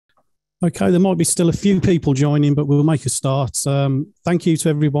Okay, there might be still a few people joining, but we'll make a start. Thank you to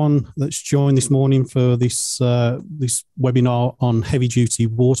everyone that's joined this morning for this webinar on heavy duty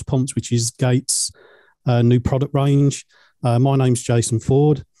water pumps, which is Gates' new product range. My name's Jason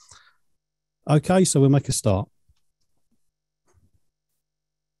Ford. Okay, so we'll make a start.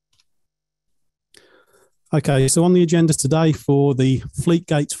 Okay, so on the agenda today for the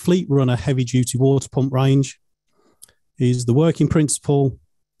Gates Fleet Runner heavy duty water pump range is the working principle,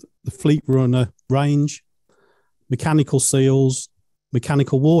 the Fleet Runner range, mechanical seals,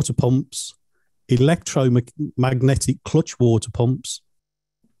 mechanical water pumps, electromagnetic clutch water pumps,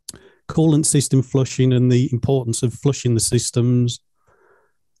 coolant system flushing and the importance of flushing the systems,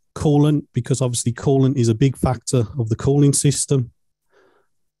 coolant, because obviously coolant is a big factor of the cooling system,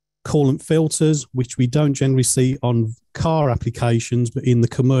 coolant filters, which we don't generally see on car applications, but in the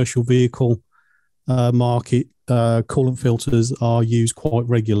commercial vehicle market, coolant filters are used quite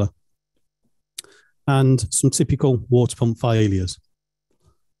regular, and some typical water pump failures.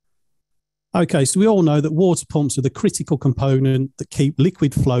 Okay, so we all know that water pumps are the critical component that keep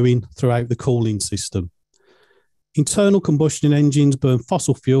liquid flowing throughout the cooling system. Internal combustion engines burn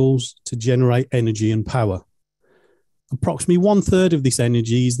fossil fuels to generate energy and power. Approximately 1/3 of this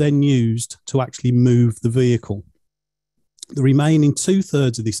energy is then used to actually move the vehicle. The remaining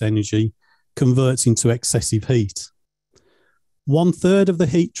 2/3 of this energy converts into excessive heat. 1/3 of the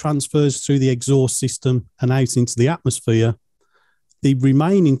heat transfers through the exhaust system and out into the atmosphere. The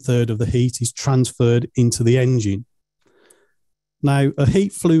remaining third of the heat is transferred into the engine. Now, a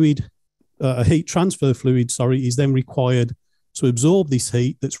heat transfer fluid, is then required to absorb this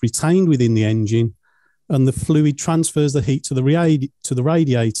heat that's retained within the engine, and the fluid transfers the heat to the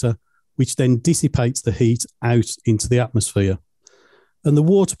radiator, which then dissipates the heat out into the atmosphere. And the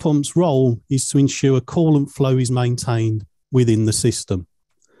water pump's role is to ensure coolant flow is maintained within the system.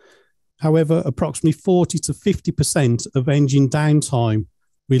 However, approximately 40 to 50% of engine downtime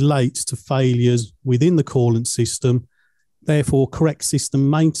relates to failures within the coolant system. Therefore, correct system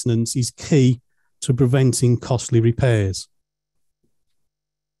maintenance is key to preventing costly repairs.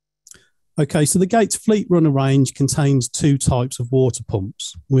 Okay, so the Gates Fleet Runner range contains two types of water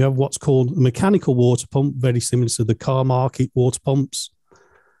pumps. We have what's called a mechanical water pump, very similar to the car market water pumps.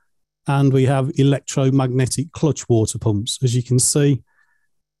 And we have electromagnetic clutch water pumps. As you can see,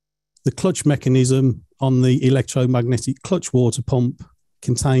 the clutch mechanism on the electromagnetic clutch water pump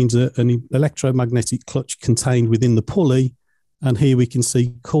contains an electromagnetic clutch contained within the pulley. And here we can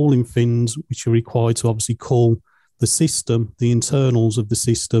see cooling fins, which are required to obviously cool the system, the internals of the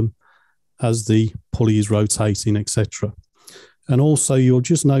system, as the pulley is rotating, etc. And also you'll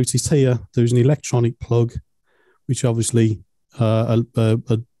just notice here, there's an electronic plug, which obviously a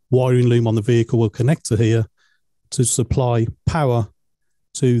wiring loom on the vehicle will connect to here to supply power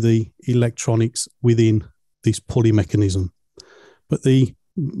to the electronics within this pulley mechanism. But the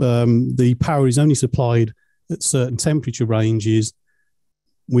power is only supplied at certain temperature ranges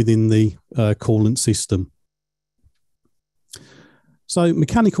within the coolant system. So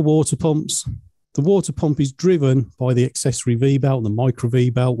mechanical water pumps, the water pump is driven by the accessory V-belt, the micro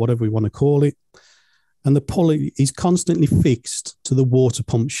V-belt, whatever we want to call it. And the pulley is constantly fixed to the water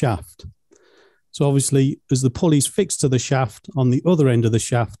pump shaft. So obviously, as the pulley is fixed to the shaft, on the other end of the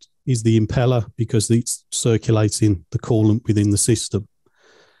shaft is the impeller, because it's circulating the coolant within the system.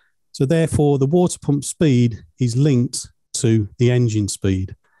 So therefore, the water pump speed is linked to the engine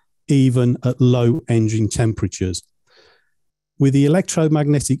speed, even at low engine temperatures. With the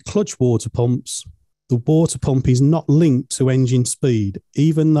electromagnetic clutch water pumps, the water pump is not linked to engine speed,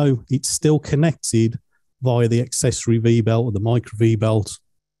 even though it's still connected via the accessory V-belt or the micro V-belt.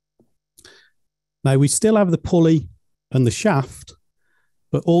 Now, we still have the pulley and the shaft,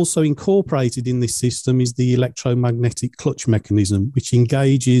 but also incorporated in this system is the electromagnetic clutch mechanism, which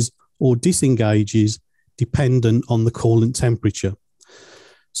engages or disengages dependent on the coolant temperature.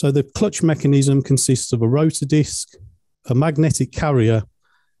 So the clutch mechanism consists of a rotor disc, a magnetic carrier,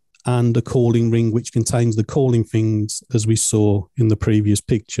 and a cooling ring, which contains the cooling fins, as we saw in the previous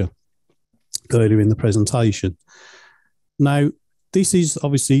picture earlier in the presentation. Now, this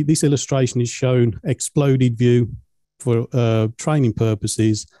illustration is shown exploded view for training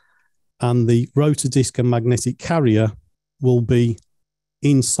purposes, and the rotor disc and magnetic carrier will be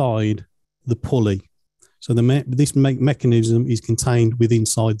inside the pulley. So this mechanism is contained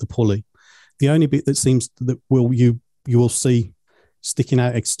inside the pulley. The only bit that you will see sticking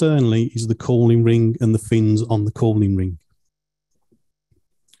out externally is the cooling ring and the fins on the cooling ring.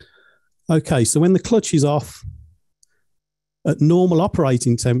 Okay, so when the clutch is off, At normal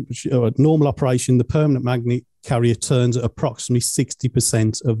operating temperature, or at normal operation, the permanent magnet carrier turns at approximately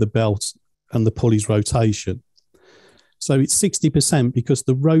 60% of the belt and the pulley's rotation. So it's 60% because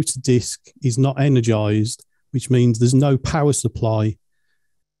the rotor disc is not energized, which means there's no power supply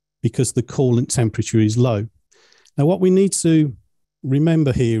because the coolant temperature is low. Now, what we need to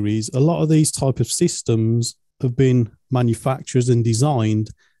remember here is a lot of these type of systems have been manufactured and designed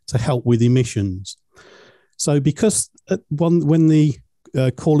to help with emissions. So because when the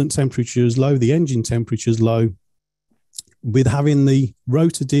coolant temperature is low, the engine temperature is low, with having the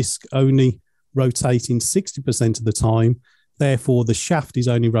rotor disc only rotating 60% of the time, therefore the shaft is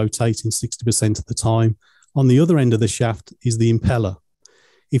only rotating 60% of the time. On the other end of the shaft is the impeller.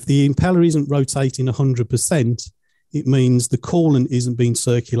 If the impeller isn't rotating 100%, it means the coolant isn't being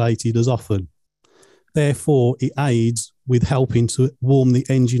circulated as often. Therefore, it aids with helping to warm the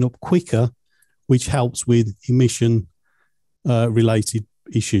engine up quicker, which helps with emission related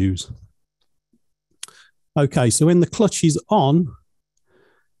issues. Okay, so when the clutch is on,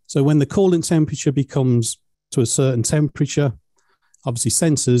 so when the coolant temperature becomes to a certain temperature, obviously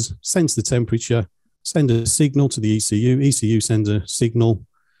sensors sense the temperature, send a signal to the ECU, ECU sends a signal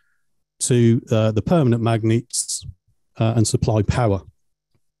to the permanent magnets and supply power.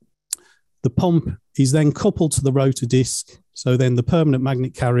 The pump is then coupled to the rotor disc, so then the permanent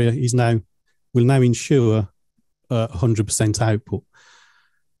magnet carrier will now ensure 100% output.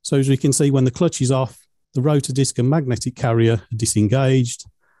 So as we can see, when the clutch is off, the rotor disc and magnetic carrier are disengaged.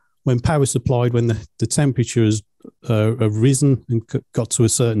 When power supplied, when the temperature has risen and got to a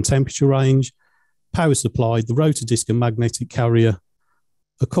certain temperature range, power supplied, the rotor disc and magnetic carrier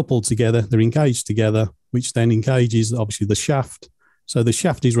are coupled together, they're engaged together, which then engages obviously the shaft. So the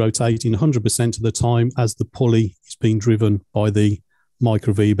shaft is rotating 100% of the time as the pulley is being driven by the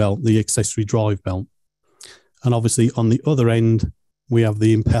micro V belt, the accessory drive belt. And obviously on the other end, we have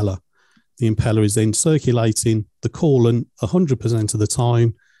the impeller. The impeller is then circulating the coolant 100% of the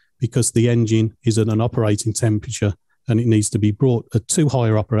time because the engine is at an operating temperature and it needs to be brought at too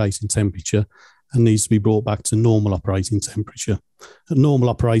higher operating temperature and needs to be brought back to normal operating temperature. At normal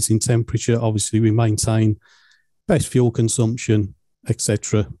operating temperature, obviously we maintain best fuel consumption,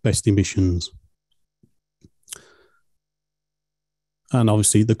 etc., best emissions. And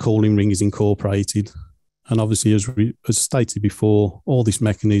obviously the cooling ring is incorporated. And obviously, as stated before, all this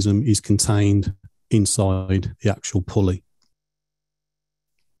mechanism is contained inside the actual pulley.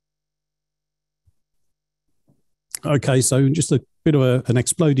 Okay, so just a bit of an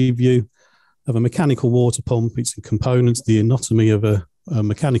exploded view of a mechanical water pump. It's the components, the anatomy of a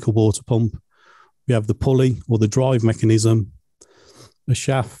mechanical water pump. We have the pulley or the drive mechanism, a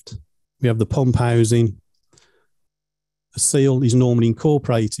shaft. We have the pump housing. A seal is normally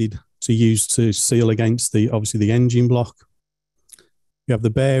incorporated to use to seal against obviously the engine block. We have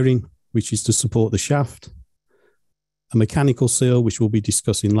the bearing, which is to support the shaft. A mechanical seal, which we'll be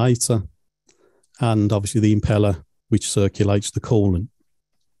discussing later. And obviously the impeller, which circulates the coolant.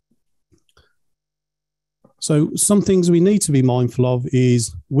 So some things we need to be mindful of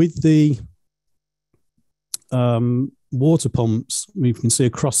is with the water pumps, we can see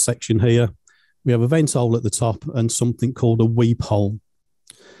a cross section here. We have a vent hole at the top and something called a weep hole.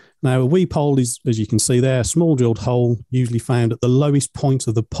 Now, a weep hole is, as you can see there, a small drilled hole usually found at the lowest point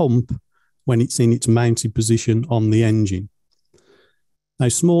of the pump when it's in its mounted position on the engine. Now,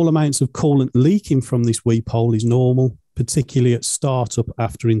 small amounts of coolant leaking from this weep hole is normal, particularly at startup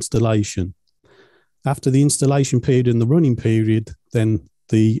after installation. After the installation period and the running period, then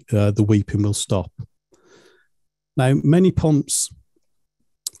the weeping will stop. Now, many pumps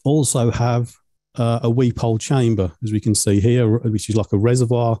also have a weep hole chamber, as we can see here, which is like a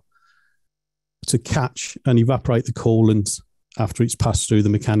reservoir to catch and evaporate the coolant after it's passed through the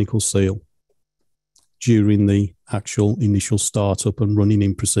mechanical seal during the actual initial startup and running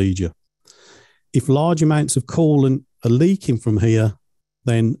in procedure. If large amounts of coolant are leaking from here,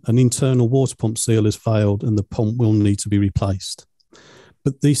 then an internal water pump seal has failed and the pump will need to be replaced.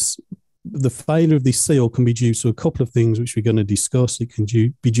 But the failure of this seal can be due to a couple of things which we're going to discuss. It can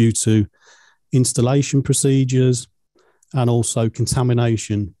be due to installation procedures and also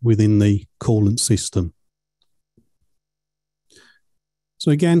contamination within the coolant system.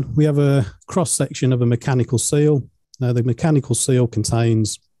 So again, we have a cross section of a mechanical seal. Now the mechanical seal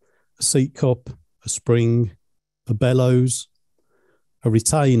contains a seat cup, a spring, a bellows, a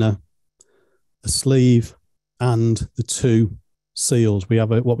retainer, a sleeve, and the two seals. We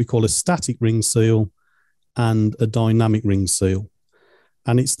have what we call a static ring seal and a dynamic ring seal.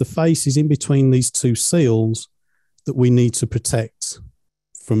 And it's the faces in between these two seals that we need to protect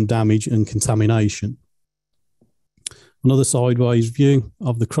from damage and contamination. another sideways view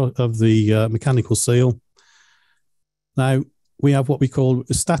of the mechanical seal. Now, we have what we call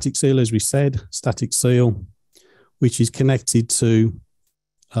a static seal, as we said, static seal, which is connected to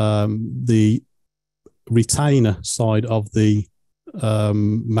the retainer side of the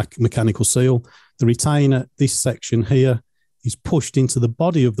mechanical seal. The retainer, this section here, is pushed into the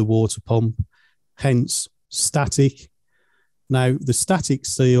body of the water pump, hence static. Now, the static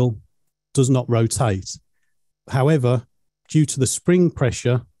seal does not rotate. However, due to the spring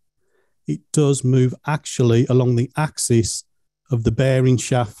pressure, it does move actually along the axis of the bearing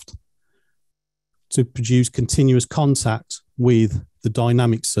shaft to produce continuous contact with the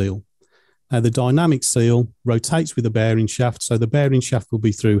dynamic seal. Now, the dynamic seal rotates with the bearing shaft, so the bearing shaft will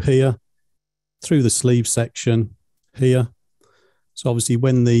be through here, through the sleeve section here. So obviously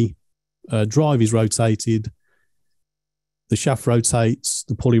when the drive is rotated, the shaft rotates,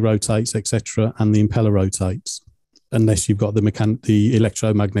 the pulley rotates, etc., and the impeller rotates, unless you've got the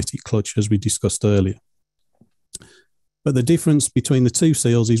electromagnetic clutch, as we discussed earlier. But the difference between the two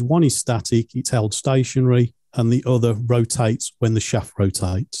seals is one is static, it's held stationary, and the other rotates when the shaft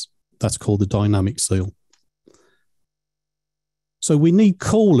rotates. That's called the dynamic seal. So we need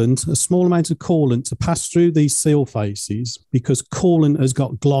coolant, a small amount of coolant, to pass through these seal faces, because coolant has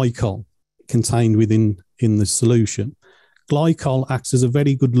got glycol contained within the solution. Glycol acts as a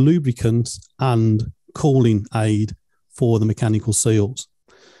very good lubricant and cooling aid for the mechanical seals.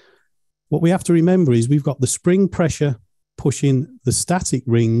 What we have to remember is we've got the spring pressure pushing the static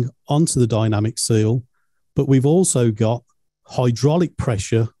ring onto the dynamic seal, but we've also got hydraulic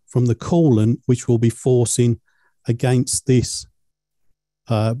pressure from the coolant, which will be forcing against this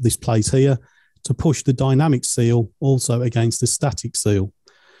plate here to push the dynamic seal also against the static seal.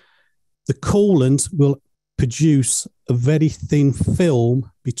 The coolant will produce a very thin film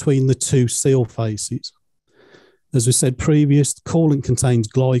between the two seal faces. As we said previous, coolant contains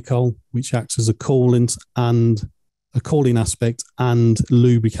glycol, which acts as a coolant and a cooling aspect and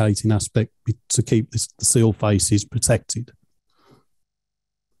lubricating aspect to keep the seal faces protected.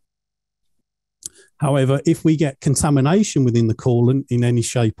 However, if we get contamination within the coolant in any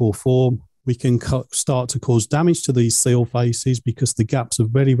shape or form, we can start to cause damage to these seal faces because the gaps are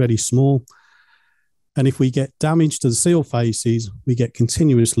very, very small. And if we get damage to the seal faces, we get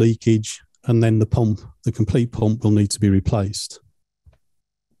continuous leakage, and then the complete pump will need to be replaced.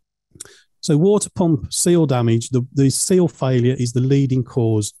 So water pump seal damage, the seal failure is the leading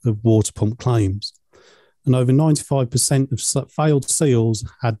cause of water pump claims. And over 95% of failed seals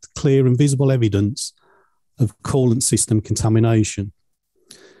had clear and visible evidence of coolant system contamination.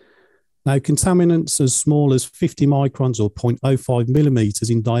 Now, contaminants as small as 50 microns or 0.05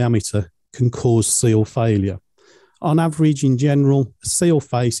 millimeters in diameter can cause seal failure. On average, in general, a seal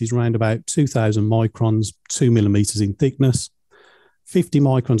face is around about 2,000 microns, 2 millimeters in thickness. 50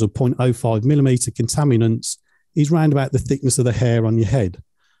 microns or 0.05 millimeter contaminants is around about the thickness of the hair on your head.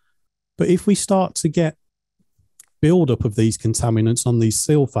 But if we start to get buildup of these contaminants on these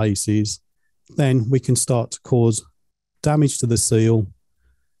seal faces, then we can start to cause damage to the seal,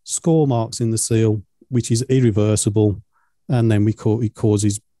 score marks in the seal, which is irreversible, and then it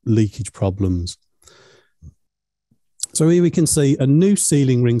causes leakage problems. So here we can see a new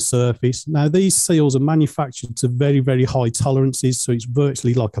sealing ring surface. Now, these seals are manufactured to very, very high tolerances, so it's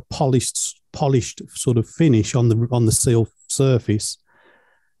virtually like a polished sort of finish on the seal surface.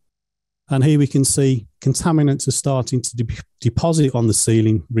 And here we can see contaminants are starting to deposit on the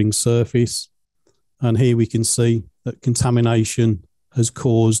sealing ring surface. And here we can see that contamination has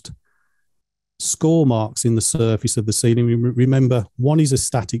caused score marks in the surface of the sealing. Remember, one is a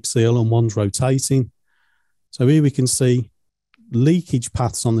static seal and one's rotating. So here we can see leakage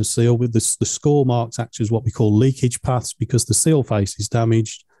paths on the seal with the score marks act as what we call leakage paths because the seal face is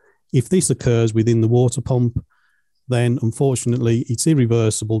damaged. If this occurs within the water pump, then unfortunately it's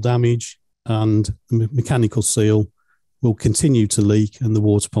irreversible damage and the mechanical seal will continue to leak and the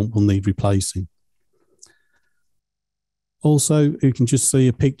water pump will need replacing. Also, you can just see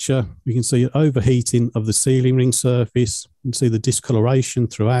a picture. You can see an overheating of the sealing ring surface. You can see the discoloration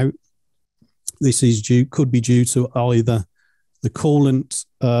throughout. This could be due to either the coolant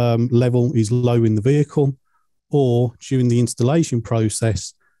level is low in the vehicle, or during the installation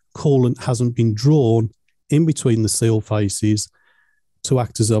process, coolant hasn't been drawn in between the seal faces to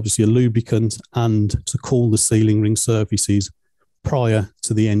act as obviously a lubricant and to cool the sealing ring surfaces prior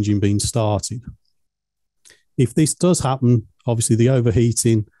to the engine being started. If this does happen, obviously the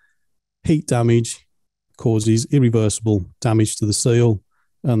overheating, heat damage causes irreversible damage to the seal,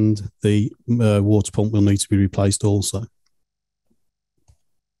 and the water pump will need to be replaced also.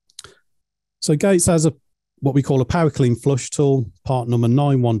 So Gates has a what we call a power clean flush tool, part number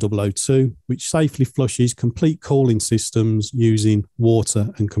 91002, which safely flushes complete cooling systems using water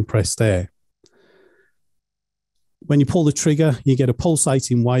and compressed air. When you pull the trigger, you get a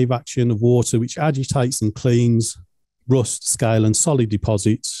pulsating wave action of water which agitates and cleans rust, scale and solid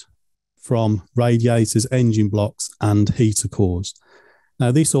deposits from radiators, engine blocks and heater cores.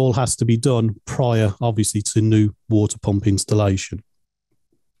 Now, this all has to be done prior, obviously, to new water pump installation.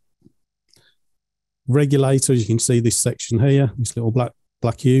 Regulator, as you can see this section here, this little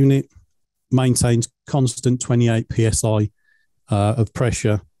black unit, maintains constant 28 psi of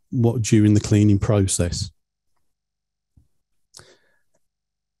pressure during the cleaning process.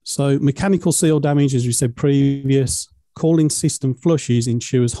 So mechanical seal damage, as we said previous, cooling system flushes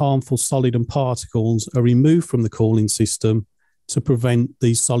ensures harmful solid and particles are removed from the cooling system to prevent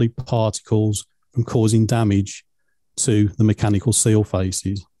these solid particles from causing damage to the mechanical seal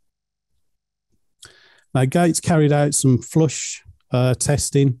faces. Now, Gates carried out some flush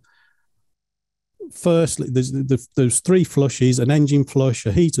testing. Firstly, there's three flushes: an engine flush,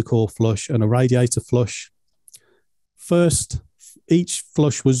 a heater core flush, and a radiator flush. First, each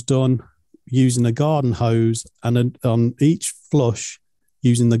flush was done using a garden hose, and on each flush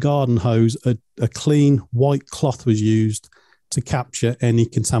using the garden hose, a clean white cloth was used to capture any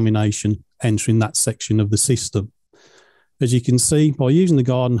contamination entering that section of the system. As you can see, by using the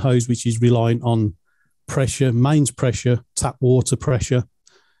garden hose, which is reliant on pressure, mains pressure, tap water pressure,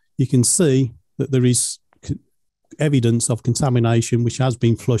 you can see that there is evidence of contamination which has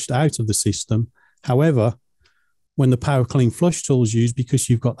been flushed out of the system. However, when the power clean flush tool is used, because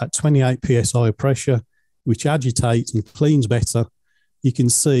you've got that 28 psi of pressure which agitates and cleans better, you can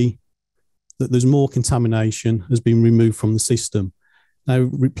see that there's more contamination has been removed from the system. Now,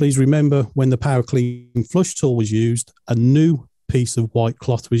 please remember, when the power clean flush tool was used, a new piece of white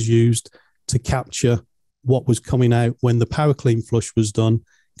cloth was used to capture what was coming out when the power clean flush was done,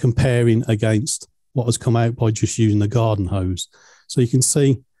 comparing against what has come out by just using the garden hose. So you can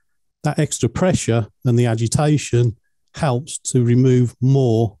see that extra pressure and the agitation helps to remove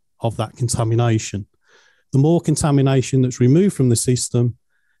more of that contamination. The more contamination that's removed from the system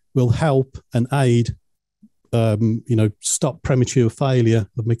will help and aid, stop premature failure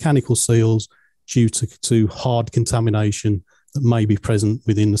of mechanical seals due to hard contamination that may be present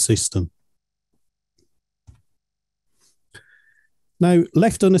within the system. Now,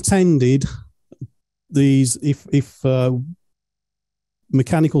 left unattended, if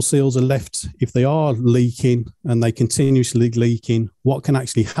mechanical seals are left, if they are leaking and they continuously leaking, what can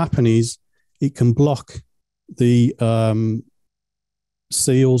actually happen is it can block the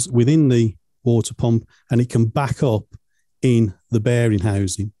seals within the water pump, and it can back up in the bearing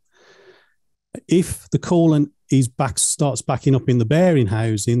housing. If the coolant starts backing up in the bearing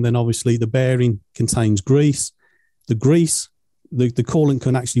housing, then obviously the bearing contains grease. The coolant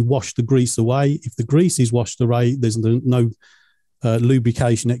can actually wash the grease away. If the grease is washed away, there's no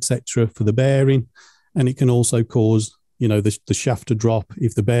lubrication, etc., for the bearing, and it can also cause, the shaft to drop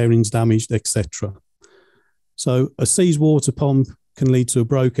if the bearing's damaged, etc. So a seized water pump can lead to a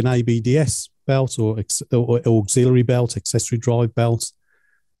broken ABDS belt or auxiliary belt, accessory drive belt,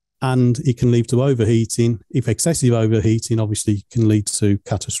 and it can lead to overheating. If excessive overheating, obviously, can lead to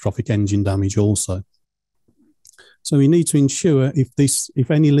catastrophic engine damage also. So we need to ensure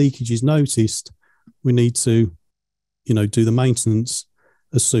if any leakage is noticed, we need to, do the maintenance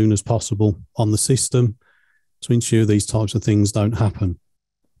as soon as possible on the system to ensure these types of things don't happen.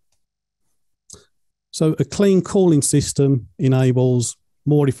 So a clean cooling system enables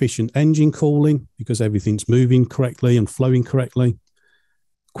more efficient engine cooling because everything's moving correctly and flowing correctly,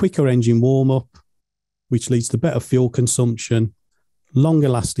 quicker engine warm-up, which leads to better fuel consumption, longer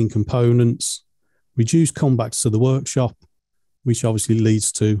lasting components, reduced comebacks to the workshop, which obviously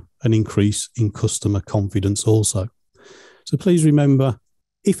leads to an increase in customer confidence also. So please remember,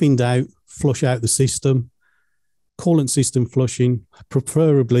 if in doubt, flush out the system. Coolant system flushing,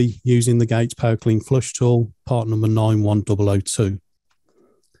 preferably using the Gates Power Clean Flush Tool, part number 91002.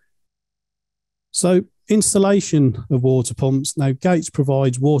 So installation of water pumps. Now, Gates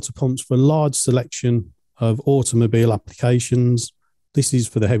provides water pumps for a large selection of automobile applications. This is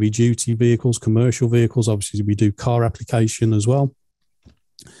for the heavy duty vehicles, commercial vehicles. Obviously, we do car application as well.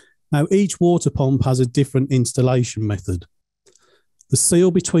 Now, each water pump has a different installation method. The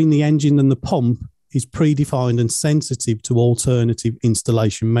seal between the engine and the pump is predefined and sensitive to alternative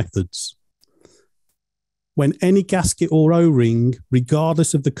installation methods. When any gasket or O-ring,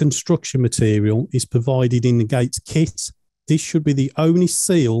 regardless of the construction material, is provided in the Gates kit, this should be the only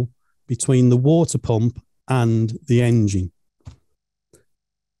seal between the water pump and the engine.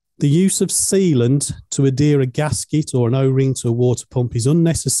 The use of sealant to adhere a gasket or an O-ring to a water pump is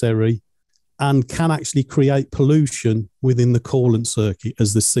unnecessary and can actually create pollution within the coolant circuit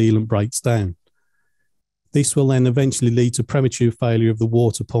as the sealant breaks down. This will then eventually lead to premature failure of the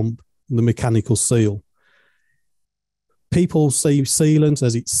water pump and the mechanical seal. People see sealant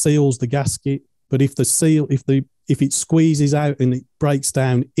as it seals the gasket, but if it squeezes out and it breaks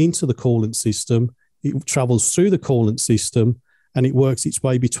down into the coolant system, it travels through the coolant system and it works its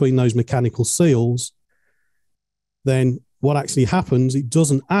way between those mechanical seals, then what actually happens, it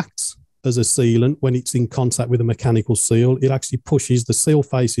doesn't act as a sealant when it's in contact with a mechanical seal. It actually pushes the seal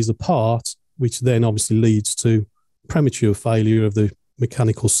faces apart, which then obviously leads to premature failure of the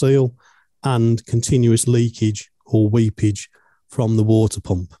mechanical seal and continuous leakage or weepage from the water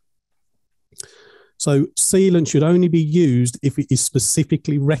pump. So sealant should only be used if it is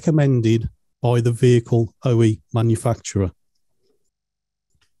specifically recommended by the vehicle OE manufacturer.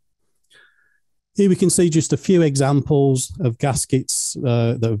 Here we can see just a few examples of gaskets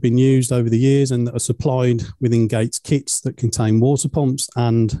that have been used over the years and that are supplied within Gates kits that contain water pumps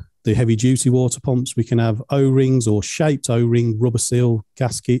and the heavy duty water pumps. We can have O-rings or shaped O-ring rubber seal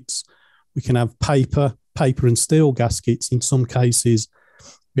gaskets. We can have paper and steel gaskets. In some cases,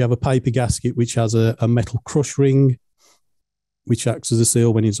 we have a paper gasket which has a metal crush ring, which acts as a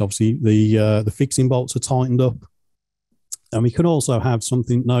seal when it's obviously the fixing bolts are tightened up. And we can also have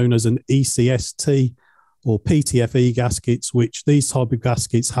something known as an ECST or PTFE gaskets, which these type of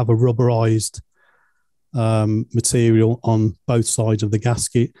gaskets have a rubberized material on both sides of the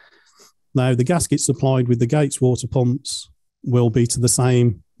gasket. Now, the gaskets supplied with the Gates water pumps will be to the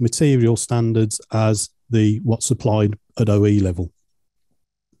same material standards as what's supplied at OE level.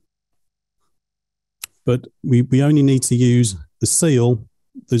 But we only need to use the seal.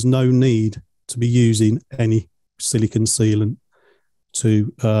 There's no need to be using any silicon sealant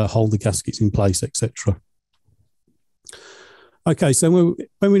to hold the gaskets in place, etc. Okay, so when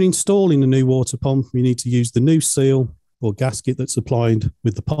we're installing a new water pump, we need to use the new seal or gasket that's applied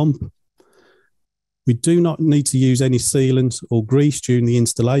with the pump. We do not need to use any sealant or grease during the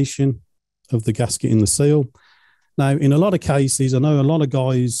installation of the gasket in the seal. Now, in a lot of cases, I know a lot of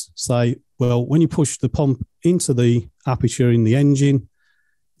guys say, well, when you push the pump into the aperture in the engine,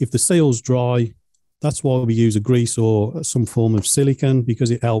 if the seal's dry, that's why we use a grease or some form of silicone,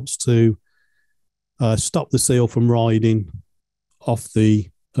 because it helps to stop the seal from riding off the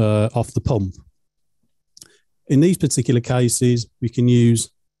pump. In these particular cases, we can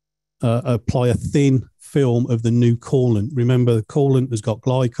apply a thin film of the new coolant. Remember, the coolant has got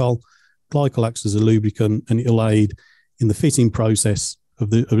glycol. Glycol acts as a lubricant, and it'll aid in the fitting process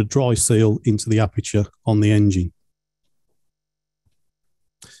of a dry seal into the aperture on the engine.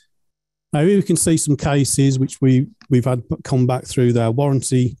 Now, here we can see some cases which we've had come back through their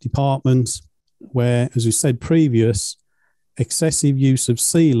warranty department where, as we said previous, excessive use of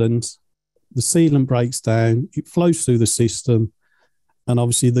sealant, the sealant breaks down, it flows through the system, and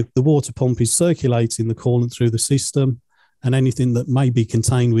obviously the water pump is circulating the coolant through the system, and anything that may be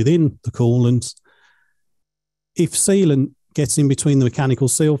contained within the coolant. If sealant gets in between the mechanical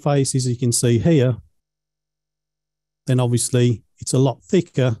seal faces, you can see here, then obviously it's a lot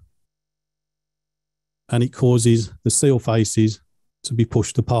thicker and it causes the seal faces to be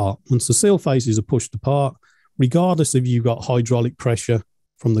pushed apart. Once the seal faces are pushed apart, regardless if you've got hydraulic pressure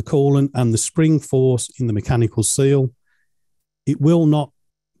from the coolant and the spring force in the mechanical seal, it will not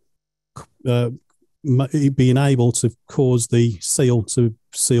being able to cause the seal to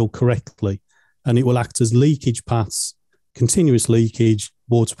seal correctly, and it will act as leakage paths, continuous leakage,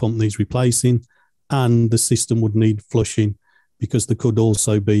 water pump needs replacing, and the system would need flushing because there could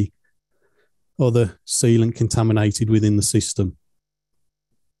also be other sealant contaminated within the system.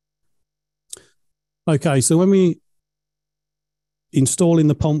 Okay, so when we installing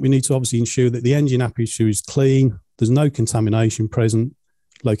the pump, we need to obviously ensure that the engine aperture is clean, there's no contamination present.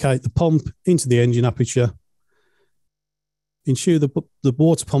 Locate the pump into the engine aperture. Ensure the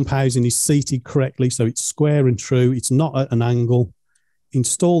water pump housing is seated correctly so it's square and true, it's not at an angle.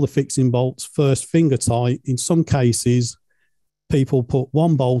 Install the fixing bolts first finger tight. In some cases, people put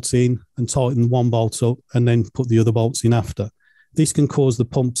one bolt in and tighten one bolt up and then put the other bolts in after. This can cause the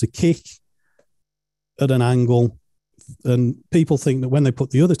pump to kick at an angle, and people think that when they put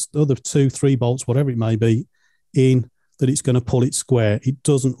the other 2-3 bolts, whatever it may be, in, that it's going to pull it square. It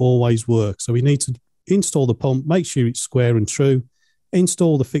doesn't always work. So we need to install the pump, make sure it's square and true,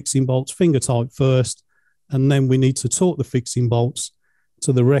 install the fixing bolts finger tight first, and then we need to torque the fixing bolts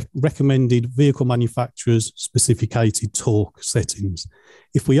to the recommended vehicle manufacturer's specificated torque settings.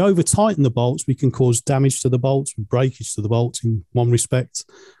 If we over tighten the bolts, we can cause damage to the bolts, breakage to the bolts in one respect,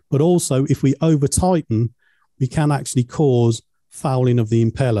 But also, if we over tighten, we can actually cause fouling of the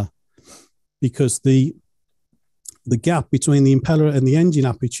impeller, because the gap between the impeller and the engine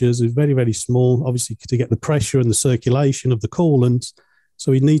apertures is very, very small, obviously, to get the pressure and the circulation of the coolant.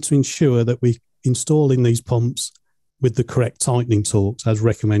 So we need to ensure that we installing these pumps with the correct tightening torques as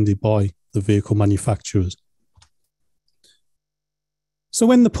recommended by the vehicle manufacturers. So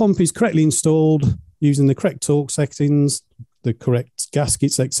when the pump is correctly installed using the correct torque settings, the correct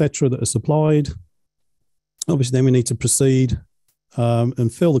gaskets, etc., that are supplied, obviously then we need to proceed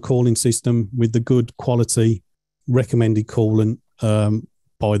and fill the cooling system with the good quality recommended coolant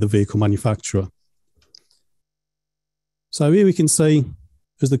by the vehicle manufacturer. So here we can see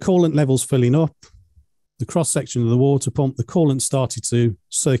as the coolant levels filling up, the cross section of the water pump, the coolant started to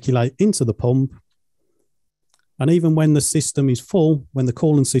circulate into the pump. And even when the system is full, when the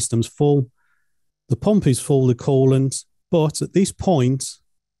coolant system's full, the pump is full of coolant, but at this point,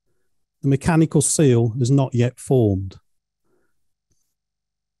 the mechanical seal has not yet formed.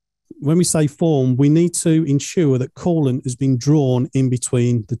 When we say form, we need to ensure that coolant has been drawn in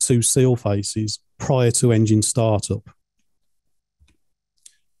between the two seal faces prior to engine startup.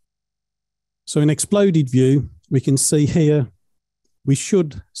 So in exploded view, we can see here, we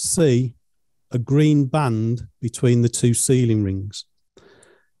should see a green band between the two sealing rings.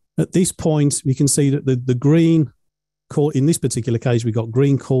 At this point, we can see that the green, in this particular case, we've got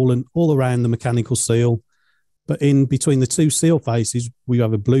green coolant all around the mechanical seal, but in between the two seal faces, we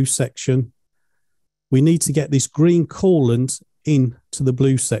have a blue section. We need to get this green coolant into the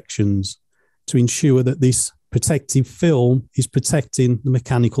blue sections to ensure that this protective film is protecting the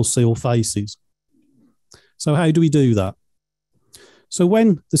mechanical seal faces. So how do we do that? So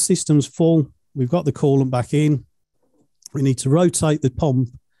when the system's full, we've got the coolant back in, we need to rotate the pump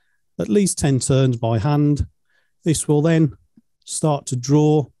at least 10 turns by hand. This will then start to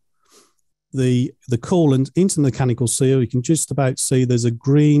draw the coolant into the mechanical seal. You can just about see there's a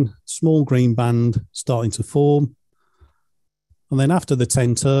small green band starting to form. And then after the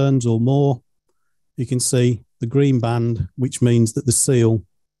 10 turns or more, you can see the green band, which means that the seal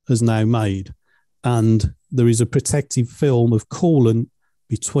is now made. And there is a protective film of coolant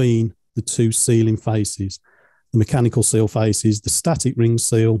between the two sealing faces, the mechanical seal faces, the static ring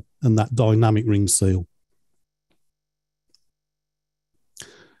seal, and that dynamic ring seal.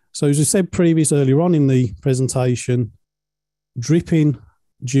 So as we said earlier on in the presentation, dripping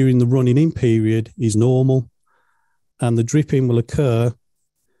during the running in period is normal, and the dripping will occur.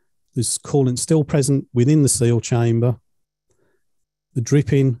 There's coolant still present within the seal chamber. The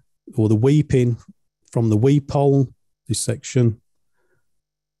dripping or the weeping from the weep hole, this section,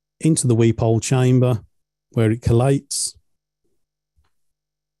 into the weep hole chamber where it collates.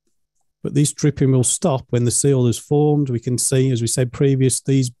 But this dripping will stop when the seal is formed. We can see, as we said previous,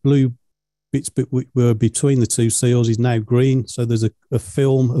 these blue bits were between the two seals is now green. So there's a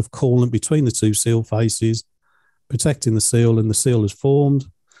film of coolant between the two seal faces, protecting the seal, and the seal is formed.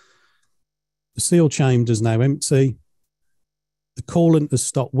 The seal chamber is now empty. The coolant has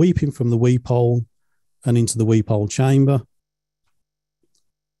stopped weeping from the weep hole and into the weep hole chamber.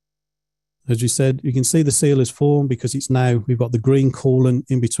 As we said, you can see the seal is formed because we've got the green coolant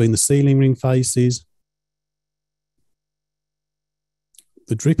in between the sealing ring faces.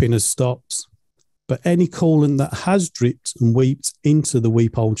 The dripping has stopped, but any coolant that has dripped and weeped into the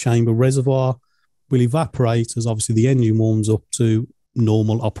weep hole chamber reservoir will evaporate as obviously the engine warms up to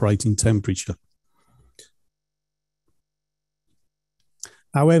normal operating temperature.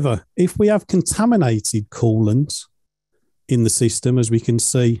 However, if we have contaminated coolant in the system, as we can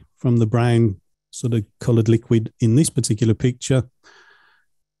see from the brown sort of coloured liquid in this particular picture,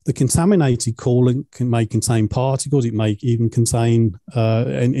 the contaminated coolant may contain particles. It may even contain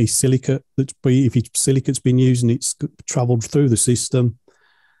any silicate if silicate's been used and it's travelled through the system.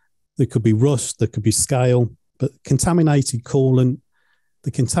 There could be rust, there could be scale, but the contaminated coolant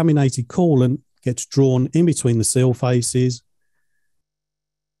gets drawn in between the seal faces.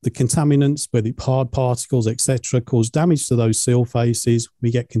 The contaminants, whether it's hard particles, etc., cause damage to those seal faces.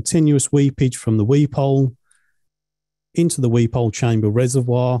 We get continuous weepage from the weep hole into the weep hole chamber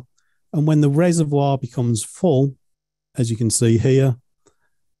reservoir. And when the reservoir becomes full, as you can see here,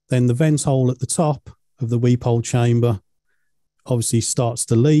 then the vent hole at the top of the weep hole chamber obviously starts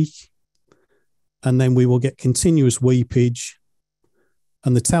to leak. And then we will get continuous weepage.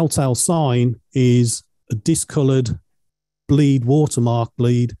 And the telltale sign is a discoloured watermark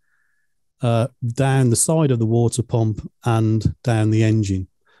bleed down the side of the water pump and down the engine.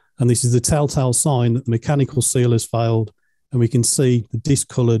 And this is the telltale sign that the mechanical seal has failed, and we can see the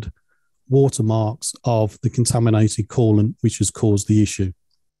discoloured watermarks of the contaminated coolant which has caused the issue.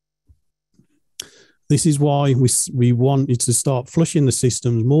 This is why we wanted to start flushing the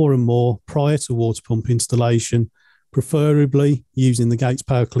systems more and more prior to water pump installation, preferably using the Gates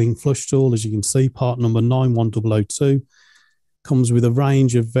Power Clean flush tool. As you can see, part number 91002 comes with a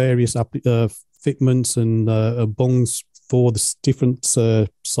range of various fitments and bungs for the different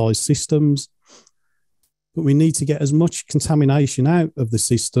size systems. But we need to get as much contamination out of the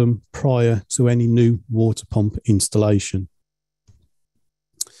system prior to any new water pump installation.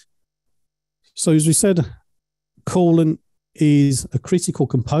 So as we said, coolant is a critical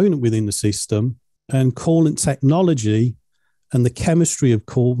component within the system, and coolant technology and the chemistry of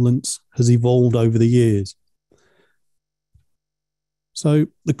coolants has evolved over the years. So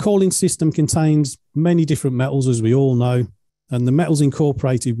the cooling system contains many different metals, as we all know, and the metals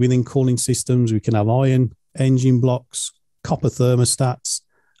incorporated within cooling systems, we can have iron, engine blocks, copper thermostats,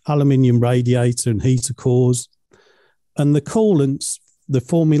 aluminium radiator and heater cores. And the coolants, the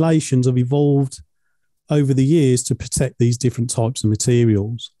formulations have evolved over the years to protect these different types of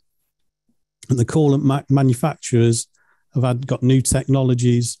materials. And the coolant manufacturers have got new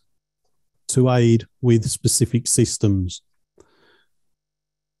technologies to aid with specific systems.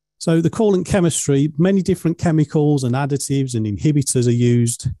 So the coolant chemistry, many different chemicals and additives and inhibitors are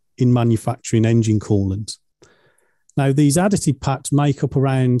used in manufacturing engine coolant. Now, these additive packs make up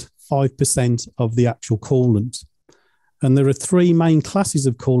around 5% of the actual coolant. And there are three main classes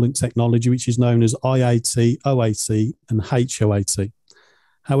of coolant technology, which is known as IAT, OAT, and HOAT.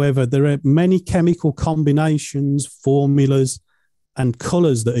 However, there are many chemical combinations, formulas, and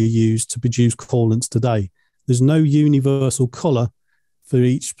colours that are used to produce coolants today. There's no universal colour for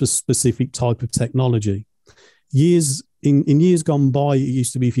each specific type of technology. In years gone by, it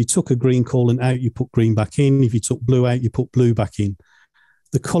used to be if you took a green coolant out, you put green back in. If you took blue out, you put blue back in.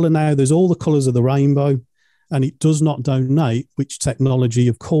 The colour now, there's all the colours of the rainbow, and it does not denote which technology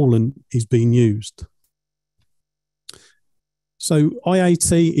of coolant is being used. So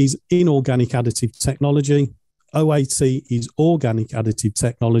IAT is inorganic additive technology, OAT is organic additive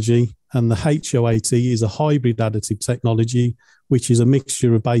technology, and the HOAT is a hybrid additive technology, which is a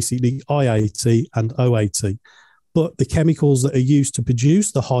mixture of basically IAT and OAT. But the chemicals that are used to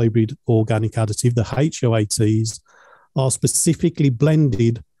produce the hybrid organic additive, the HOATs, are specifically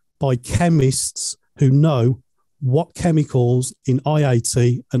blended by chemists who know what chemicals in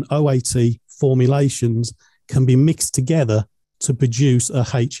IAT and OAT formulations can be mixed together to produce a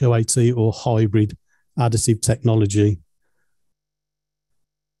HOAT or hybrid additive technology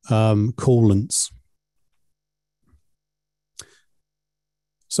coolants.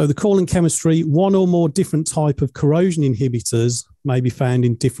 So the coolant chemistry, one or more different type of corrosion inhibitors may be found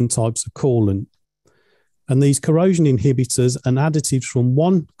in different types of coolant. And these corrosion inhibitors and additives from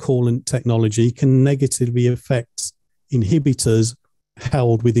one coolant technology can negatively affect inhibitors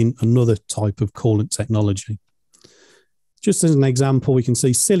held within another type of coolant technology. Just as an example, we can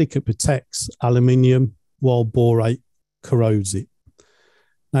see silica protects aluminium while borate corrodes it.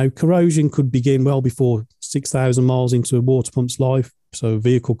 Now, corrosion could begin well before 6,000 miles into a water pump's life. So a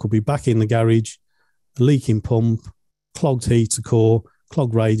vehicle could be back in the garage, a leaking pump, clogged heater core,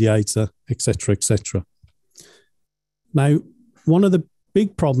 clogged radiator, etc., etc. Now, one of the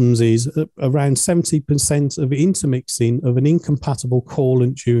big problems is around 70% of intermixing of an incompatible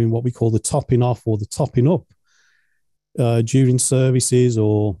coolant during what we call the topping off or the topping up during services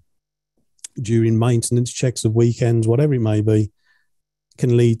or during maintenance checks of weekends, whatever it may be,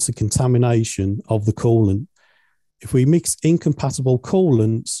 can lead to contamination of the coolant. If we mix incompatible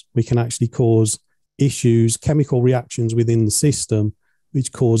coolants, we can actually cause issues, chemical reactions within the system,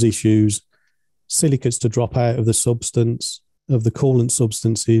 which cause issues, silicates to drop out of the substance, of the coolant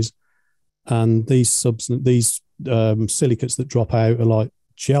substances. And these silicates that drop out are like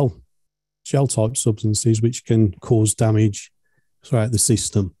gel type substances, which can cause damage throughout the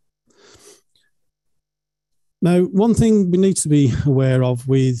system. Now, one thing we need to be aware of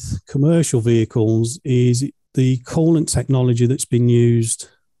with commercial vehicles is the coolant technology that's been used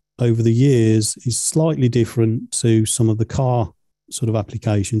over the years is slightly different to some of the car sort of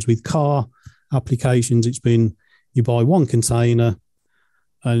applications. With car applications, it's been you buy one container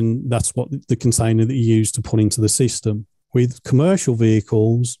and that's what the container that you use to put into the system. With commercial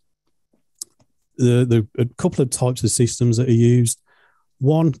vehicles, the a couple of types of systems that are used.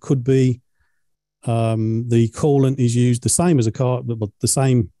 One could be the coolant is used the same as a car, but the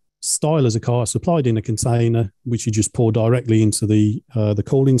same style as a car, supplied in a container, which you just pour directly into the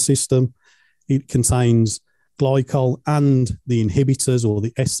cooling system. It contains glycol and the inhibitors or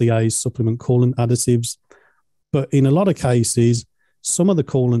the SCAs, supplement coolant additives. But in a lot of cases, some of the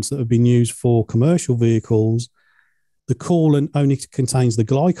coolants that have been used for commercial vehicles, The coolant only contains the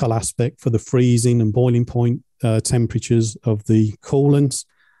glycol aspect for the freezing and boiling point temperatures of the coolants,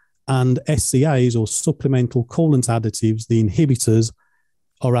 and SCAs, or supplemental coolant additives, the inhibitors,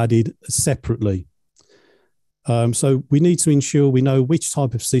 are added separately. So we need to ensure we know which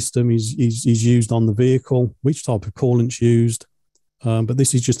type of system is used on the vehicle, which type of coolant's used. But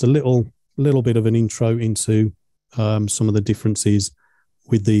this is just a little bit of an intro into some of the differences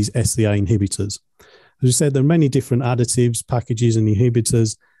with these SCA inhibitors. As we said, there are many different additives, packages, and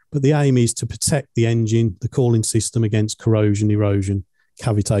inhibitors, but the aim is to protect the engine, the cooling system, against corrosion, erosion,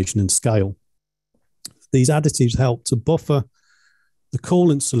 cavitation, and scale. These additives help to buffer the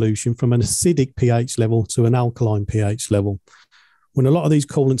coolant solution from an acidic pH level to an alkaline pH level. When a lot of these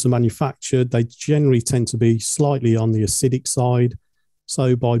coolants are manufactured, they generally tend to be slightly on the acidic side.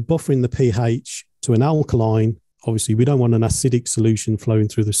 So by buffering the pH to an alkaline, obviously we don't want an acidic solution flowing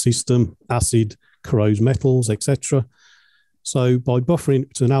through the system. Acid corrodes metals, etc. So by buffering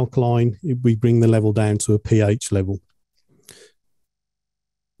it to an alkaline, we bring the level down to a pH level.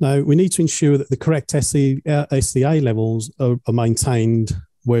 Now, we need to ensure that the correct SCA levels are maintained,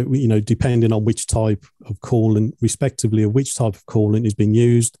 where, depending on which type of coolant, respectively, of which type of coolant is being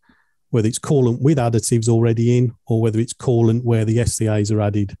used, whether it's coolant with additives already in, or whether it's coolant where the SCAs are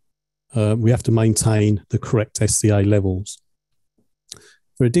added. We have to maintain the correct SCA levels.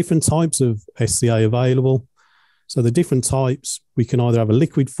 There are different types of SCA available. So the different types, we can either have a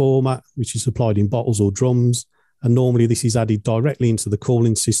liquid format, which is supplied in bottles or drums, and normally this is added directly into the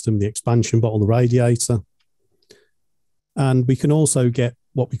cooling system, the expansion bottle, the radiator. And we can also get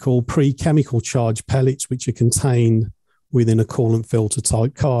what we call pre-chemical charge pellets, which are contained within a coolant filter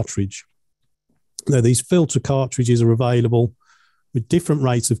type cartridge. Now, these filter cartridges are available with different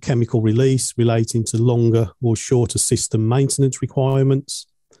rates of chemical release relating to longer or shorter system maintenance requirements.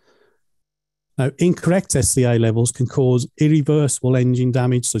 Now, incorrect SCA levels can cause irreversible engine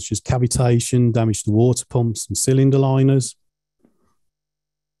damage, such as cavitation, damage to water pumps and cylinder liners.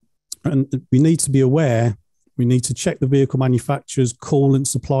 And we need to be aware, we need to check the vehicle manufacturer's coolant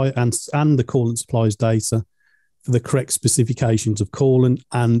supply and the coolant supplier's data for the correct specifications of coolant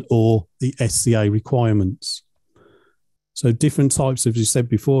and or the SCA requirements. So different types, as you said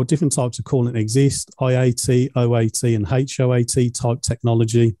before, different types of coolant exist: IAT, OAT, and HOAT type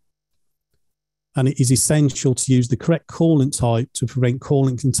technology. And it is essential to use the correct coolant type to prevent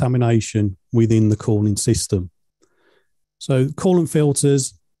coolant contamination within the cooling system. So coolant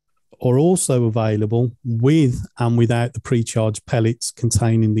filters are also available with and without the pre-charged pellets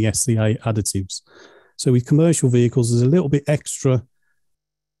containing the SCA additives. So with commercial vehicles, there's a little bit extra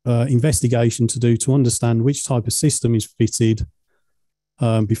investigation to do to understand which type of system is fitted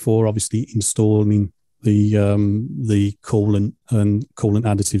before obviously installing the coolant and coolant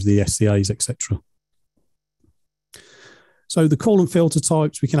additives, the SCAs, etc. So the coolant filter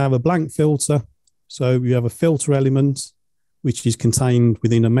types, we can have a blank filter. So we have a filter element, which is contained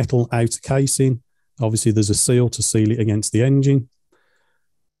within a metal outer casing. Obviously, there's a seal to seal it against the engine.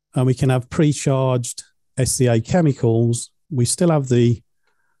 And we can have pre-charged SCA chemicals. We still have the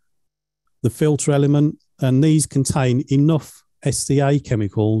filter element, and these contain enough SCA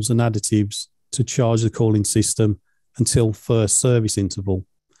chemicals and additives to charge the cooling system until first service interval.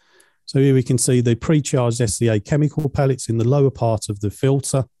 So here we can see the pre-charged SCA chemical pellets in the lower part of the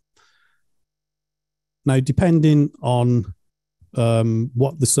filter. Now, depending on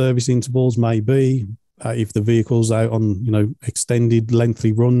what the service intervals may be, if the vehicle's out on extended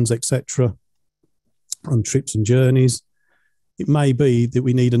lengthy runs, etc., on trips and journeys, it may be that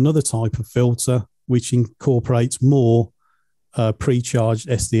we need another type of filter which incorporates more pre-charged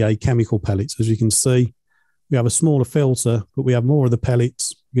SCA chemical pellets. As you can see, we have a smaller filter, but we have more of the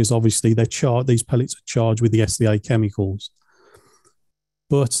pellets because obviously these pellets are charged with the SCA chemicals.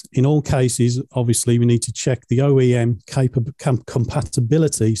 But in all cases, obviously, we need to check the OEM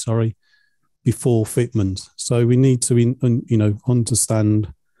compatibility, before fitment. So we need to,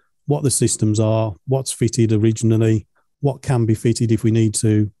 understand what the systems are, what's fitted originally, what can be fitted if we need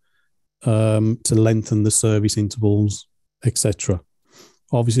to lengthen the service intervals, etc.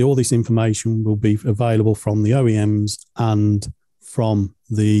 Obviously, all this information will be available from the OEMs and from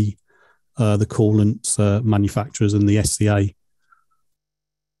the coolant manufacturers and the SCA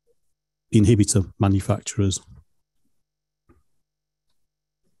inhibitor manufacturers.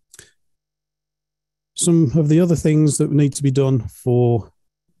 Some of the other things that need to be done for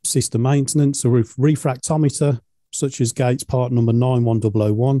system maintenance, a refractometer, such as Gates part number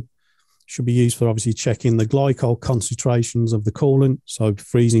 91001, should be used for obviously checking the glycol concentrations of the coolant, so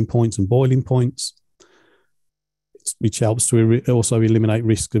freezing points and boiling points, which helps to also eliminate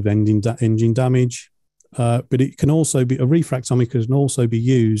risk of engine damage. but it can also be, a refractometer can also be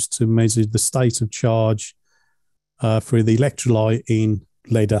used to measure the state of charge for the electrolyte in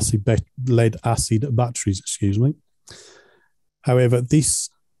lead acid batteries, excuse me. However, this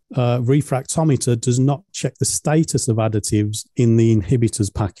refractometer does not check the status of additives in the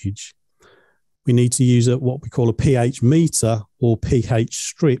inhibitors package. We need to use what we call a pH meter or pH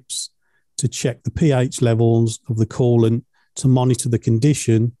strips to check the pH levels of the coolant to monitor the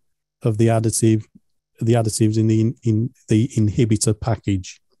condition of the additives in the inhibitor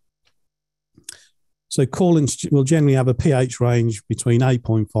package. So coolants will generally have a pH range between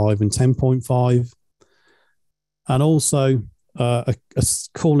 8.5 and 10.5, and also a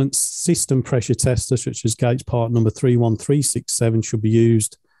coolant system pressure tester such as gauge part number 31367 should be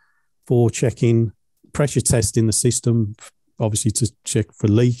used for checking pressure testing the system, obviously to check for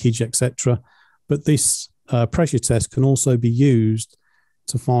leakage, etc. But this pressure test can also be used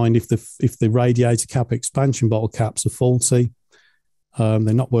to find if the radiator cap expansion bottle caps are faulty, they're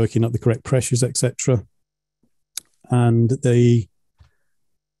not working at the correct pressures, etc. And there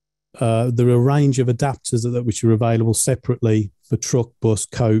are a range of adapters which are available separately for truck, bus,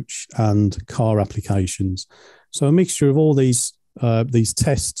 coach, and car applications. So a mixture of all these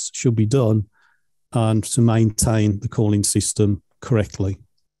tests should be done and to maintain the cooling system correctly.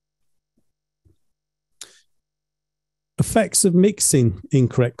 Effects of mixing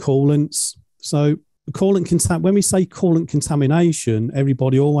incorrect coolants. So when we say coolant contamination,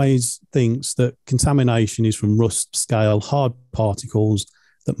 everybody always thinks that contamination is from rust, scale, hard particles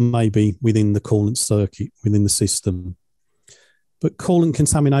that may be within the coolant circuit, within the system. But coolant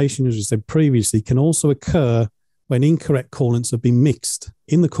contamination, as I said previously, can also occur when incorrect coolants have been mixed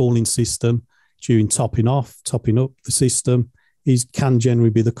in the cooling system during topping up the system can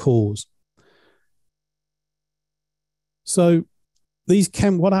generally be the cause. So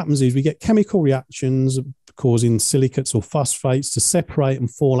what happens is we get chemical reactions causing silicates or phosphates to separate and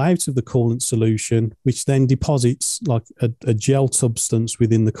fall out of the coolant solution, which then deposits like a gel substance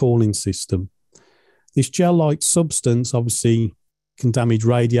within the cooling system. This gel-like substance obviously can damage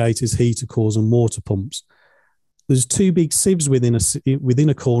radiators, heater cores, and water pumps. There's two big sieves within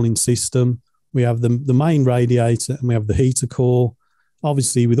a cooling system. We have the main radiator and we have the heater core.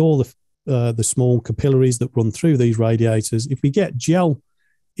 Obviously, with all the small capillaries that run through these radiators, if we get gel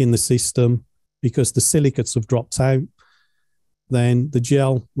in the system because the silicates have dropped out, then the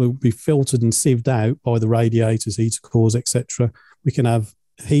gel will be filtered and sieved out by the radiators, heater cores, etc. We can have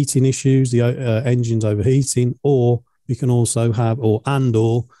heating issues, the engines overheating, or we can also have, or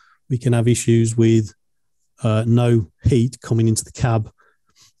we can have issues with no heat coming into the cab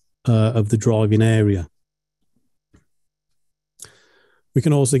of the driving area. We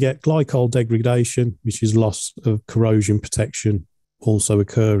can also get glycol degradation, which is loss of corrosion protection also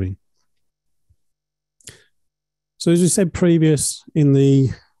occurring. So as we said previous in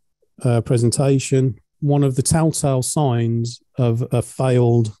the presentation, one of the telltale signs of a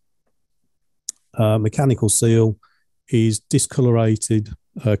failed mechanical seal is discolorated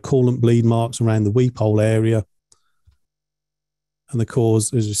coolant bleed marks around the weep hole area. And the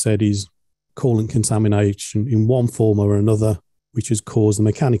cause, as I said, is coolant contamination in one form or another, which has caused the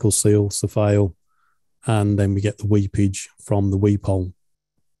mechanical seal to fail. And then we get the weepage from the weep hole.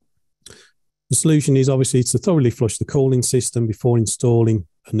 The solution is obviously to thoroughly flush the cooling system before installing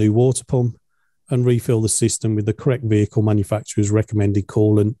a new water pump and refill the system with the correct vehicle manufacturer's recommended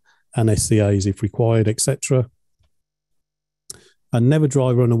coolant and SCAs if required, etc. And never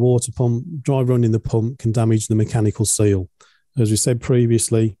dry run a water pump. Dry running the pump can damage the mechanical seal. As we said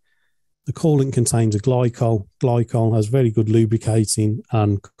previously, the coolant contains a glycol. Glycol has very good lubricating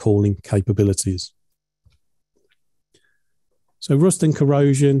and cooling capabilities. So rust and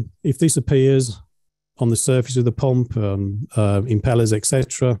corrosion, if this appears on the surface of the pump, impellers,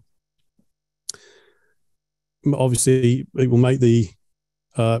 etc., obviously it will make the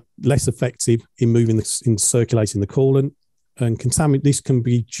less effective in circulating the coolant. And this can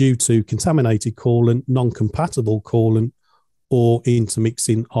be due to contaminated coolant, non-compatible coolant, or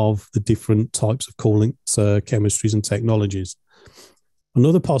intermixing of the different types of coolant chemistries and technologies.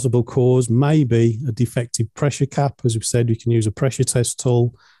 Another possible cause may be a defective pressure cap. As we've said, we can use a pressure test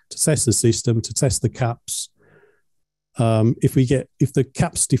tool to test the system, to test the caps. If the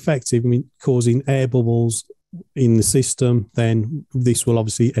cap's defective, causing air bubbles in the system, then this will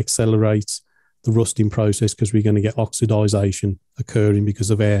obviously accelerate the rusting process because we're going to get oxidization occurring because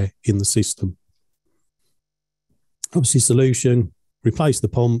of air in the system. Obviously, solution, replace the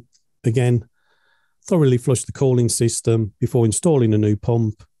pump. Again, thoroughly flush the cooling system before installing a new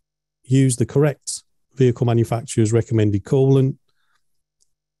pump. Use the correct vehicle manufacturer's recommended coolant.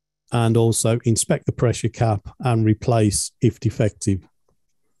 and also inspect the pressure cap and replace if defective.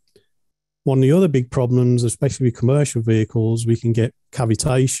 One of the other big problems, especially with commercial vehicles, we can get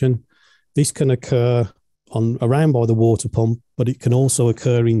cavitation. This can occur around by the water pump, but it can also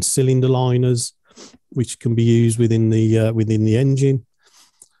occur in cylinder liners, which can be used within the engine.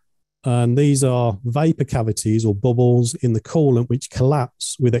 And these are vapor cavities or bubbles in the coolant which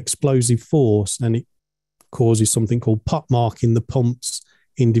collapse with explosive force, and it causes something called pot mark in the pump's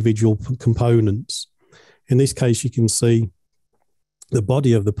individual components. In this case, you can see the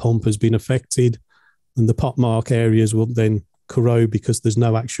body of the pump has been affected, and the pot mark areas will then corrode because there's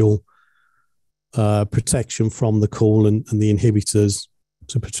no actual protection from the coolant and the inhibitors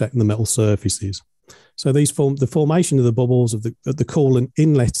to protect the metal surfaces. So the formation of the bubbles at the coolant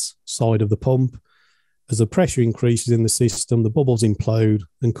inlet side of the pump. As the pressure increases in the system, the bubbles implode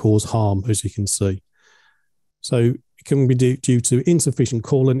and cause harm, as you can see. So it can be due to insufficient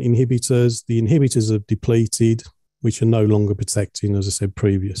coolant inhibitors. The inhibitors have depleted, which are no longer protecting, as I said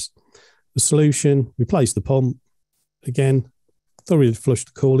previous. The solution: replace the pump. Again, thoroughly flush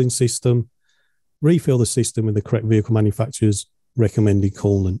the cooling system. Refill the system with the correct vehicle manufacturer's recommended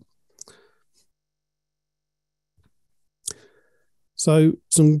coolant. So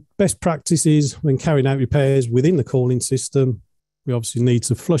some best practices when carrying out repairs within the cooling system: we obviously need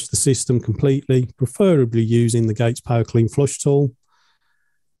to flush the system completely, preferably using the Gates Power Clean Flush tool.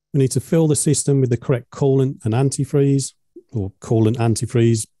 We need to fill the system with the correct coolant and antifreeze, or coolant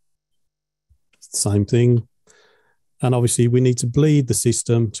antifreeze, same thing. And obviously we need to bleed the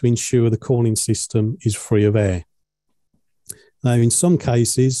system to ensure the cooling system is free of air. Now, in some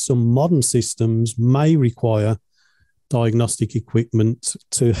cases, some modern systems may require diagnostic equipment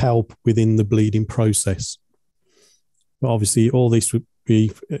to help within the bleeding process. But obviously, all this would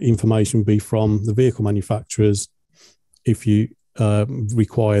be information be from the vehicle manufacturers if you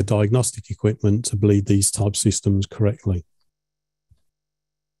require diagnostic equipment to bleed these type systems correctly.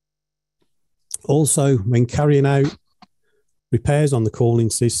 Also, when carrying out repairs on the cooling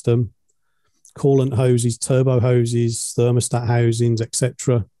system, coolant hoses, turbo hoses, thermostat housings,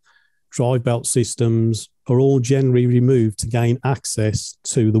 etc., drive belt systems are all generally removed to gain access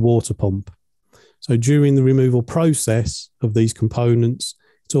to the water pump. So during the removal process of these components,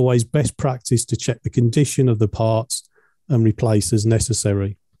 it's always best practice to check the condition of the parts and replace as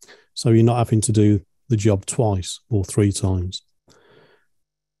necessary, so you're not having to do the job twice or 3 times.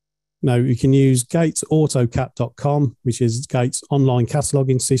 Now, you can use gatesautocap.com, which is Gates' online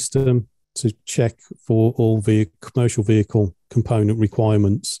cataloguing system, to check for all the commercial vehicle component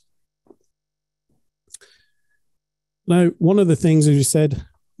requirements. Now, one of the things, as you said,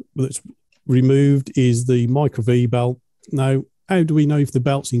 that's removed is the micro V belt. Now, how do we know if the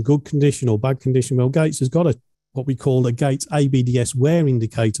belt's in good condition or bad condition? Well, Gates has got what we call a Gates ABDS wear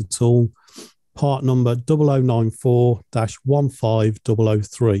indicator tool, part number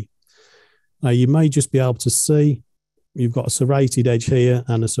 0094-15003. Now, you may just be able to see you've got a serrated edge here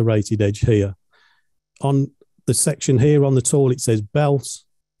and a serrated edge here. On the section here on the tool, it says belt,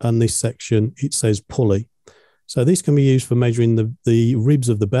 and this section, it says pulley. So this can be used for measuring the ribs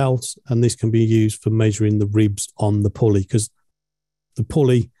of the belt, and this can be used for measuring the ribs on the pulley, because the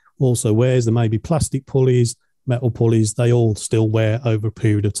pulley also wears. There may be plastic pulleys, metal pulleys, they all still wear over a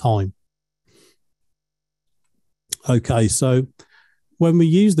period of time. Okay, so when we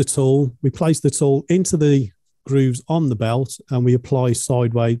use the tool, we place the tool into the grooves on the belt, and we apply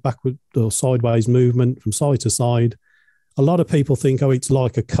sideways, backward or sideways movement from side to side. A lot of people think, oh, it's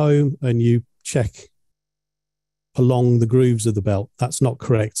like a comb, and you check along the grooves of the belt. That's not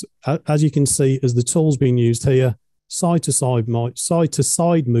correct. As you can see, as the tool's being used here, side to side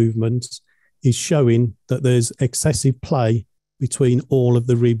movement is showing that there's excessive play between all of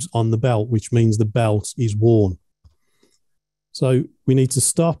the ribs on the belt, which means the belt is worn. So we need to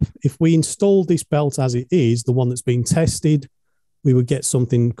stop. If we install this belt as it is, the one that's been tested, we would get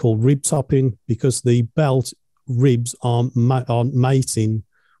something called rib topping, because the belt ribs aren't mating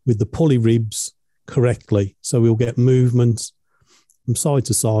with the pulley ribs correctly. So we'll get movement from side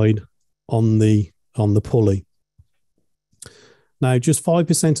to side on the pulley. Now, just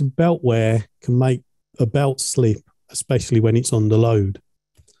 5% of belt wear can make a belt slip, especially when it's under load.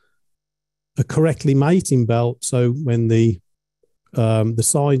 A correctly mating belt, so when the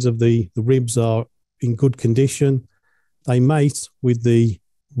sides of the ribs are in good condition, they mate with the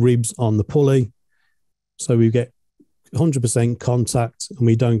ribs on the pulley, so we get 100% contact and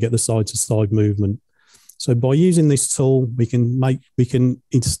we don't get the side to side movement. So by using this tool, we can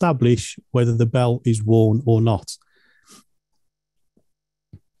establish whether the belt is worn or not.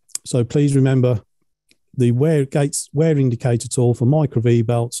 So please remember, the wear indicator tool for micro V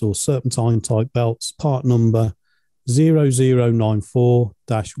belts or serpentine type belts, part number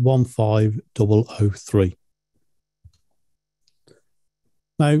 0094-15003.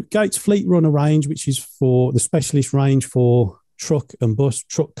 Now, Gates Fleet Runner range, which is for the specialist range for truck,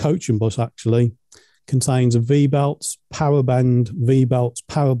 coach and bus actually, contains a V-belts, power band V-belts,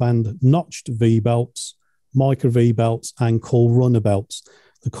 power band notched V-belts, micro V-belts, and cool runner belts.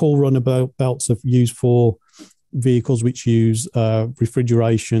 The cool runner belts are used for vehicles which use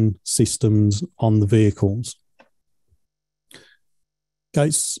refrigeration systems on the vehicles.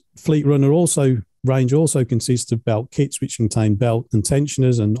 Gates Fleet Runner range also consists of belt kits which contain belt and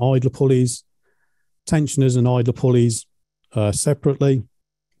tensioners and idler pulleys. Tensioners and idler pulleys boxed separately.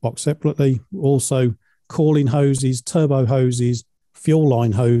 Also cooling hoses, turbo hoses, fuel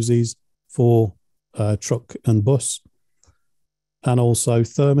line hoses for truck and bus, and also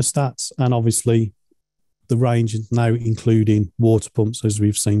thermostats, and obviously the range is now including water pumps, as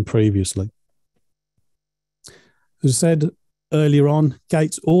we've seen previously. As I said earlier on,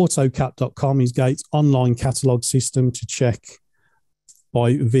 GatesAutoCat.com is Gates' online catalogue system to check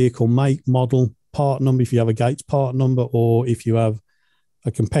by vehicle make, model, part number, if you have a Gates part number, or if you have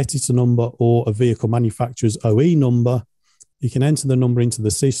a competitor number or a vehicle manufacturer's OE number, you can enter the number into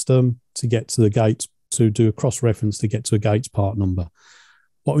the system to get to the Gates, to do a cross-reference to get to a Gates part number.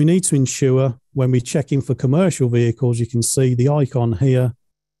 What we need to ensure when we're checking for commercial vehicles, you can see the icon here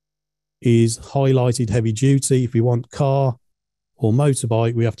is highlighted heavy duty. If we want car or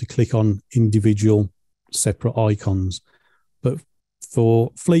motorbike, we have to click on individual separate icons. But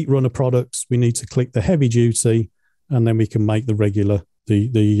for Fleet Runner products, we need to click the heavy duty, and then we can make the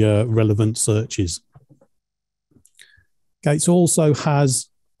relevant searches. Gates also has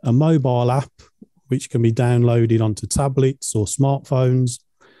a mobile app which can be downloaded onto tablets or smartphones,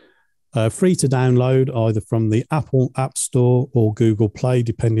 free to download either from the Apple App Store or Google Play,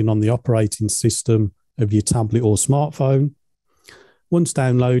 depending on the operating system of your tablet or smartphone. Once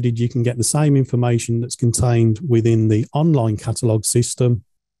downloaded, you can get the same information that's contained within the online catalogue system,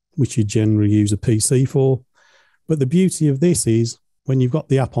 which you generally use a PC for. But the beauty of this is when you've got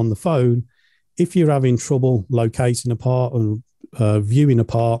the app on the phone, if you're having trouble locating a part or viewing a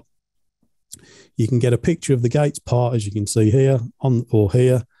part, you can get a picture of the Gates part, as you can see here on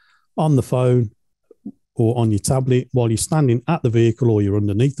the phone or on your tablet while you're standing at the vehicle or you're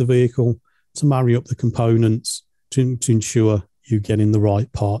underneath the vehicle, to marry up the components to ensure you're getting the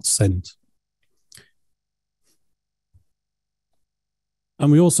right parts sent.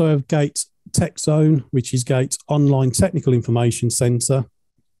 And we also have Gates Tech Zone, which is Gates' online technical information centre,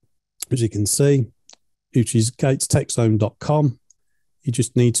 as you can see, which is gatestechzone.com. You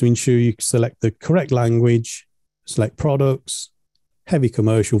just need to ensure you select the correct language, select products, heavy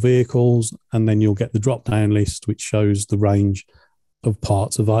commercial vehicles, and then you'll get the drop-down list, which shows the range of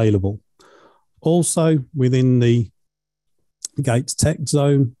parts available. Also, within the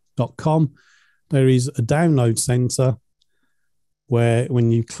gatestechzone.com, there is a download center where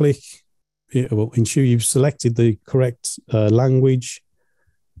when you click, it will ensure you've selected the correct language.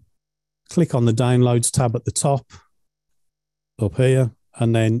 Click on the downloads tab at the top up here,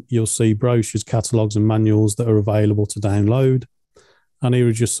 and then you'll see brochures, catalogues and manuals that are available to download. And here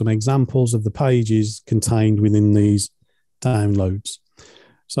are just some examples of the pages contained within these downloads.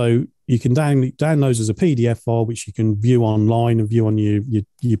 So you can download those as a PDF file, which you can view online and view on your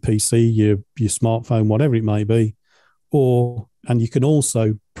PC, your smartphone, whatever it may be. And you can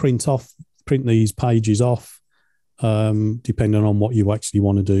also print these pages off, depending on what you actually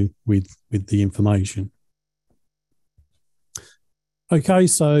want to do with the information. Okay,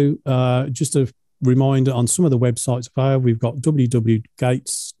 so just a reminder on some of the websites available. We've got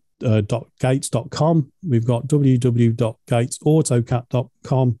www.gates.com. We've got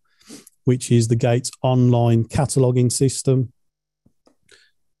www.gatesautocad.com, which is the Gates online cataloguing system.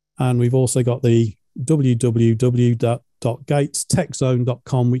 And we've also got the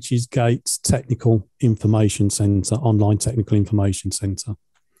www.gatestechzone.com, which is Gates Technical Information Centre, online technical information centre.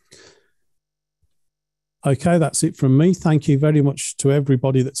 Okay, that's it from me. Thank you very much to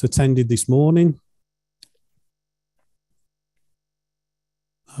everybody that's attended this morning.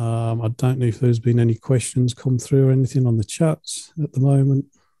 I don't know if there's been any questions come through or anything on the chat at the moment.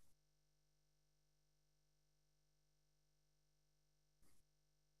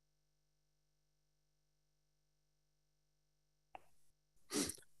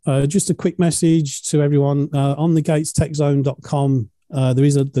 Just a quick message to everyone on the gatestechzone.com. There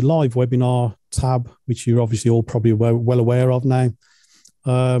is the live webinar tab, which you're obviously all probably well aware of now.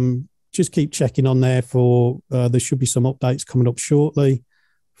 Just keep checking on there for there should be some updates coming up shortly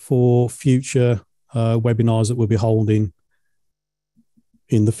for future webinars that we'll be holding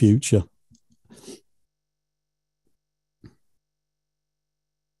in the future.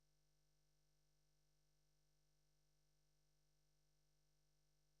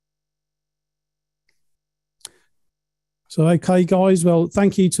 So, okay, guys, well,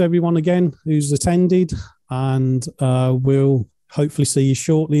 thank you to everyone again who's attended, and we'll hopefully see you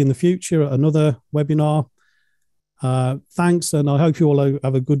shortly in the future at another webinar. Thanks, and I hope you all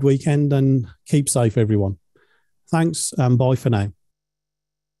have a good weekend and keep safe, everyone. Thanks, and bye for now.